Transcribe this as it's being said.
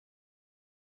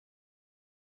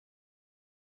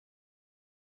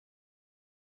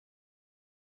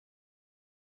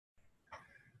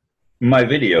My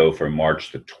video for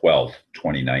March the 12th,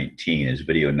 2019 is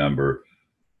video number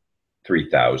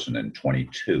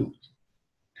 3022.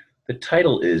 The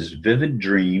title is Vivid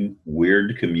Dream,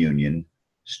 Weird Communion,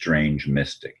 Strange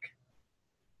Mystic.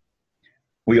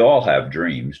 We all have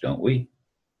dreams, don't we?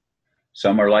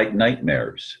 Some are like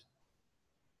nightmares.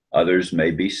 Others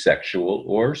may be sexual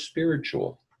or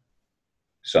spiritual.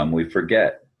 Some we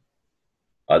forget.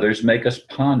 Others make us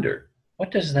ponder. What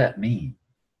does that mean?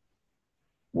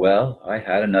 Well, I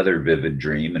had another vivid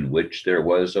dream in which there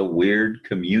was a weird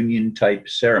communion-type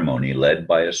ceremony led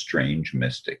by a strange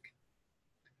mystic.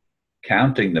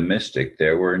 Counting the mystic,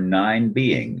 there were 9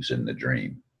 beings in the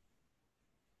dream.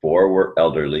 4 were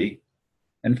elderly,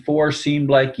 and 4 seemed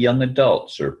like young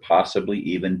adults or possibly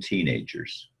even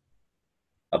teenagers.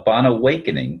 Upon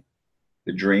awakening,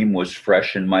 the dream was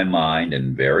fresh in my mind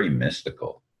and very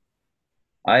mystical.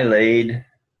 I laid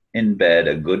in bed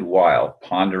a good while,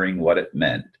 pondering what it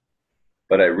meant,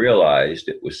 but I realized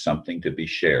it was something to be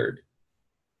shared.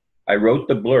 I wrote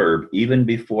the blurb even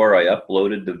before I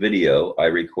uploaded the video I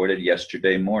recorded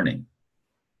yesterday morning.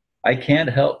 I can't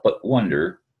help but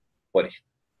wonder what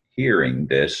hearing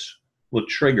this will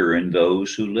trigger in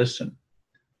those who listen.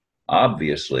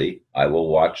 Obviously, I will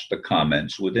watch the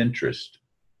comments with interest.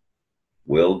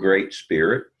 Will Great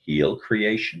Spirit heal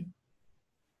creation?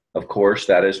 Of course,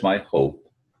 that is my hope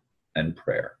and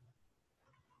prayer.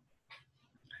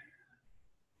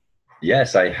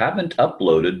 Yes, I haven't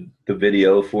uploaded the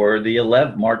video for the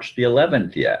March the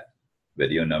 11th yet,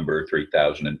 video number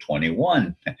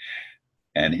 3021.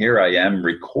 And here I am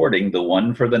recording the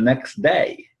one for the next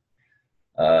day.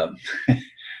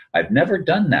 I've never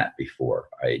done that before.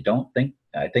 I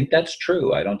think that's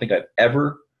true. I don't think I've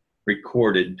ever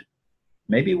recorded.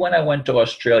 Maybe when I went to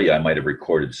Australia, I might have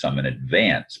recorded some in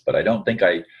advance, but I don't think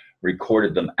I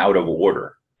recorded them out of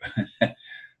order.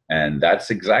 And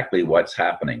that's exactly what's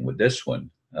happening with this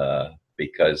one,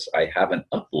 because I haven't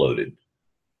uploaded,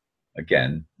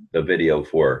 again, the video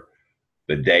for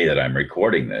the day that I'm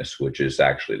recording this, which is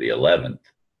actually the 11th.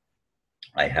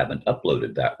 I haven't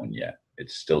uploaded that one yet.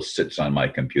 It still sits on my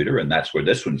computer, and that's where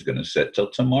this one's going to sit till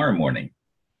tomorrow morning.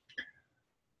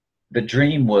 The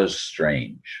dream was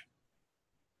strange.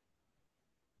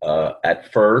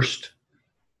 At first,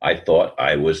 I thought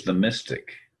I was the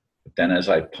mystic. But then as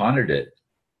I pondered it,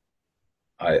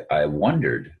 I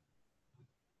wondered.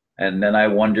 And then I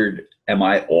wondered, am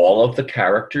I all of the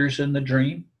characters in the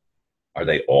dream? Are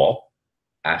they all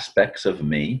aspects of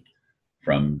me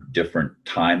from different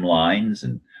timelines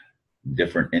and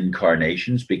different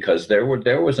incarnations? Because there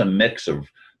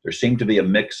seemed to be a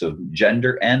mix of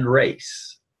gender and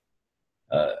race.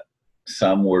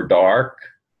 Some were dark,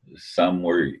 some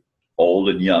were old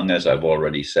and young, as I've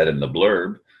already said in the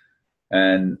blurb,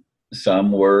 and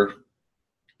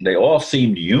they all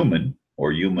seemed human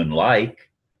or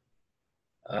human-like,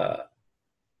 but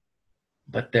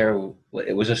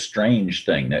it was a strange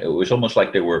thing. It was almost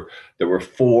like there were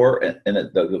 4, and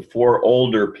the 4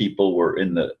 older people were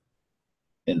in the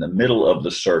middle of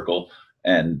the circle,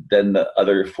 and then the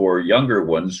other 4 younger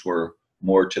ones were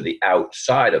more to the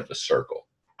outside of the circle.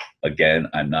 Again,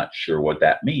 I'm not sure what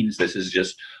that means. This is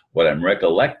just what I'm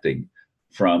recollecting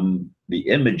from the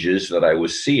images that I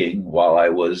was seeing while I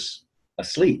was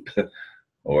asleep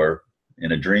or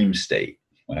in a dream state,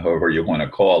 however you want to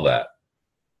call that.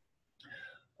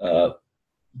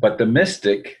 But the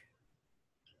mystic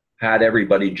had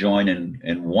everybody join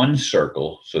in one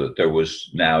circle, so that there was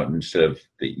now, instead of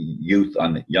the youth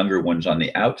on the younger ones on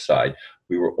the outside,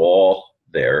 we were all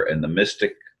there, and the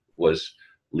mystic was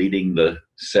leading the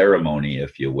ceremony,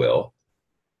 if you will.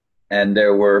 And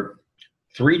there were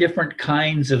 3 different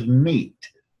kinds of meat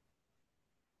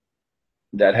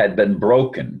that had been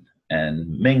broken and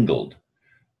mingled.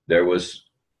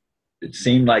 It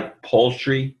seemed like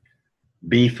poultry,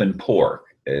 beef, and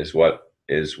pork is what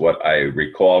I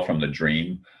recall from the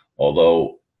dream.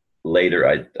 Although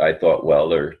later I thought, well,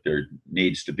 there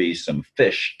needs to be some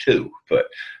fish too, but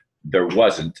there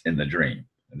wasn't in the dream.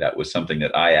 That was something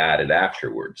that I added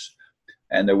afterwards.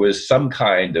 And there was some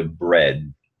kind of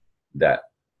bread that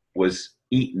was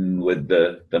eaten with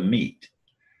the meat.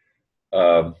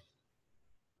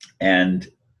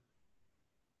 And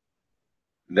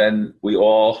then we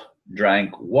all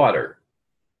drank water.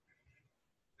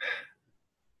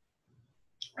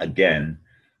 Again,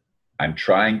 I'm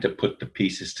trying to put the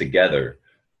pieces together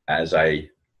as I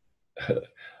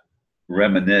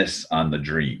reminisce on the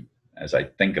dream, as I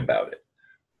think about it.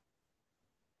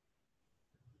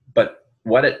 But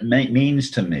what it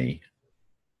means to me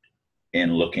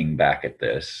in looking back at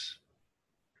this,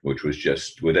 which was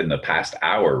just within the past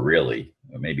hour, really,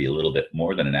 or maybe a little bit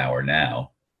more than an hour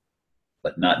now,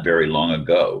 but not very long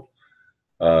ago.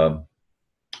 Um,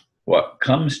 what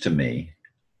comes to me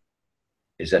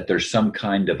is that there's some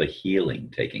kind of a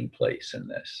healing taking place in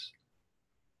this.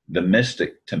 The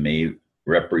mystic to me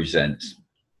represents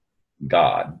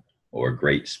God or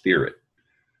Great Spirit.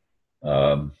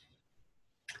 Um,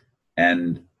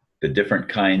 and the different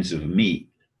kinds of meat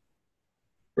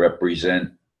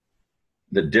represent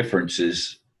the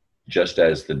differences, just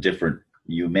as the different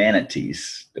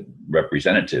humanities, the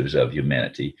representatives of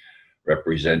humanity,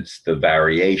 represents the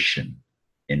variation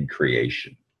in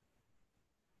creation.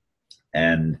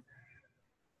 And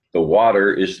the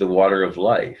water is the water of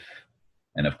life.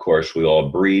 And of course, we all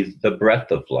breathe the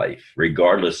breath of life,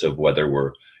 regardless of whether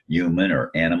we're human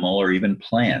or animal or even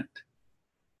plant.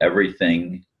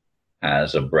 Everything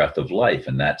has a breath of life,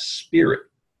 and that's spirit.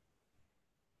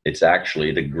 It's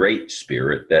actually the Great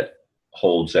Spirit that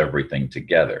holds everything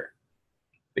together,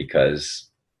 because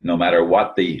no matter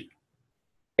what the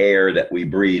air that we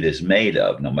breathe is made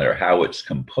of, no matter how it's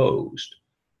composed,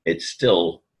 it's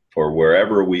still, for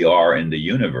wherever we are in the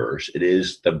universe, it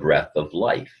is the breath of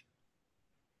life.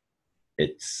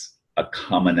 It's a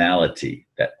commonality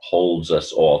that holds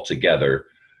us all together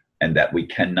and that we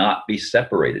cannot be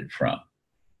separated from.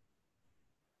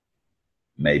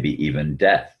 Maybe even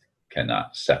death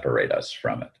cannot separate us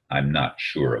from it. I'm not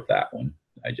sure of that one.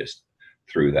 I just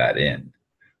threw that in.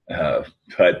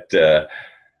 But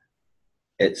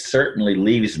it certainly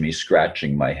leaves me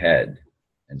scratching my head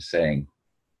and saying,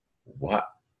 what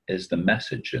is the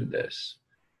message in this?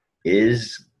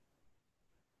 Is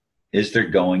there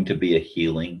going to be a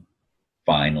healing,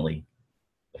 finally,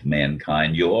 of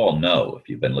mankind? You all know, if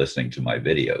you've been listening to my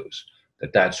videos,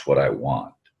 that that's what I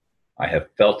want. I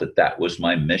have felt that that was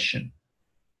my mission.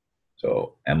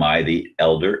 So am I the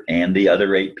elder and the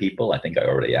other 8 people? I think I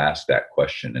already asked that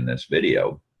question in this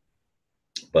video.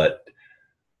 But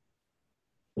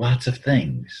lots of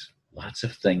things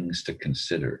to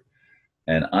consider.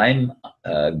 And I'm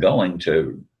going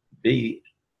to be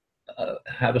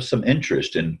have some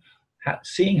interest in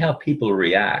seeing how people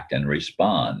react and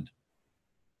respond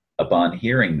upon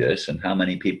hearing this, and how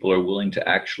many people are willing to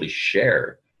actually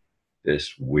share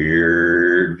this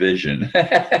weird vision.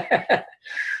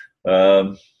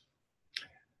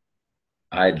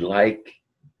 I'd like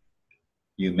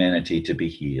humanity to be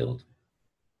healed.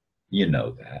 You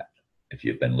know that, if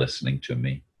you've been listening to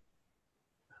me.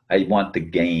 I want the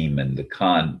game and the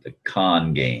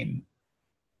con game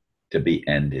to be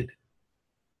ended.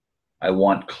 I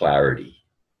want clarity.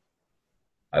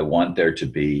 I want there to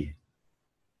be,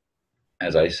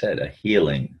 as I said, a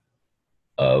healing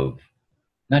of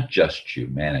not just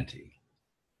humanity,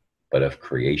 but of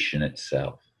creation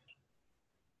itself.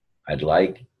 I'd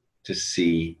like to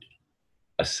see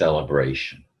a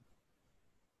celebration.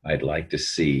 I'd like to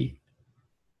see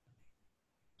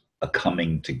a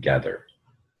coming together,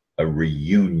 a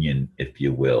reunion, if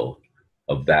you will,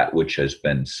 of that which has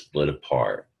been split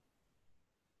apart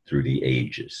through the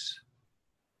ages.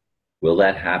 Will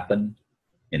that happen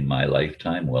in my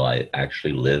lifetime? Will I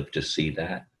actually live to see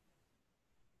that?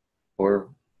 Or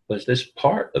was this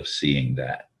part of seeing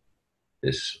that,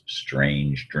 this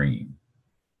strange dream?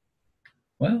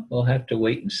 Well, we'll have to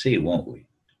wait and see, won't we?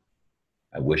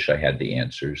 I wish I had the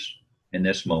answers. In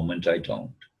this moment, I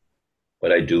don't.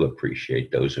 But I do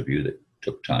appreciate those of you that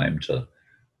took time to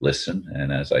listen.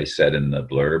 And as I said in the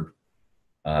blurb,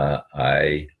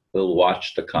 I will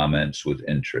watch the comments with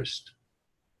interest.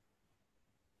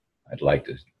 I'd like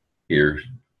to hear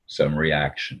some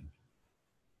reaction,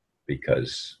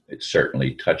 because it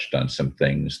certainly touched on some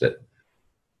things that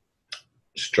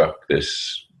struck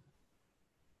this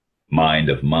mind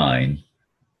of mine,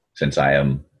 since I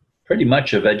am pretty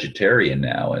much a vegetarian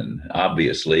now, and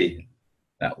obviously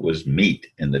that was meat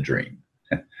in the dream.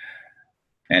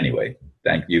 Anyway,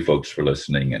 thank you folks for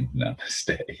listening, and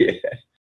namaste.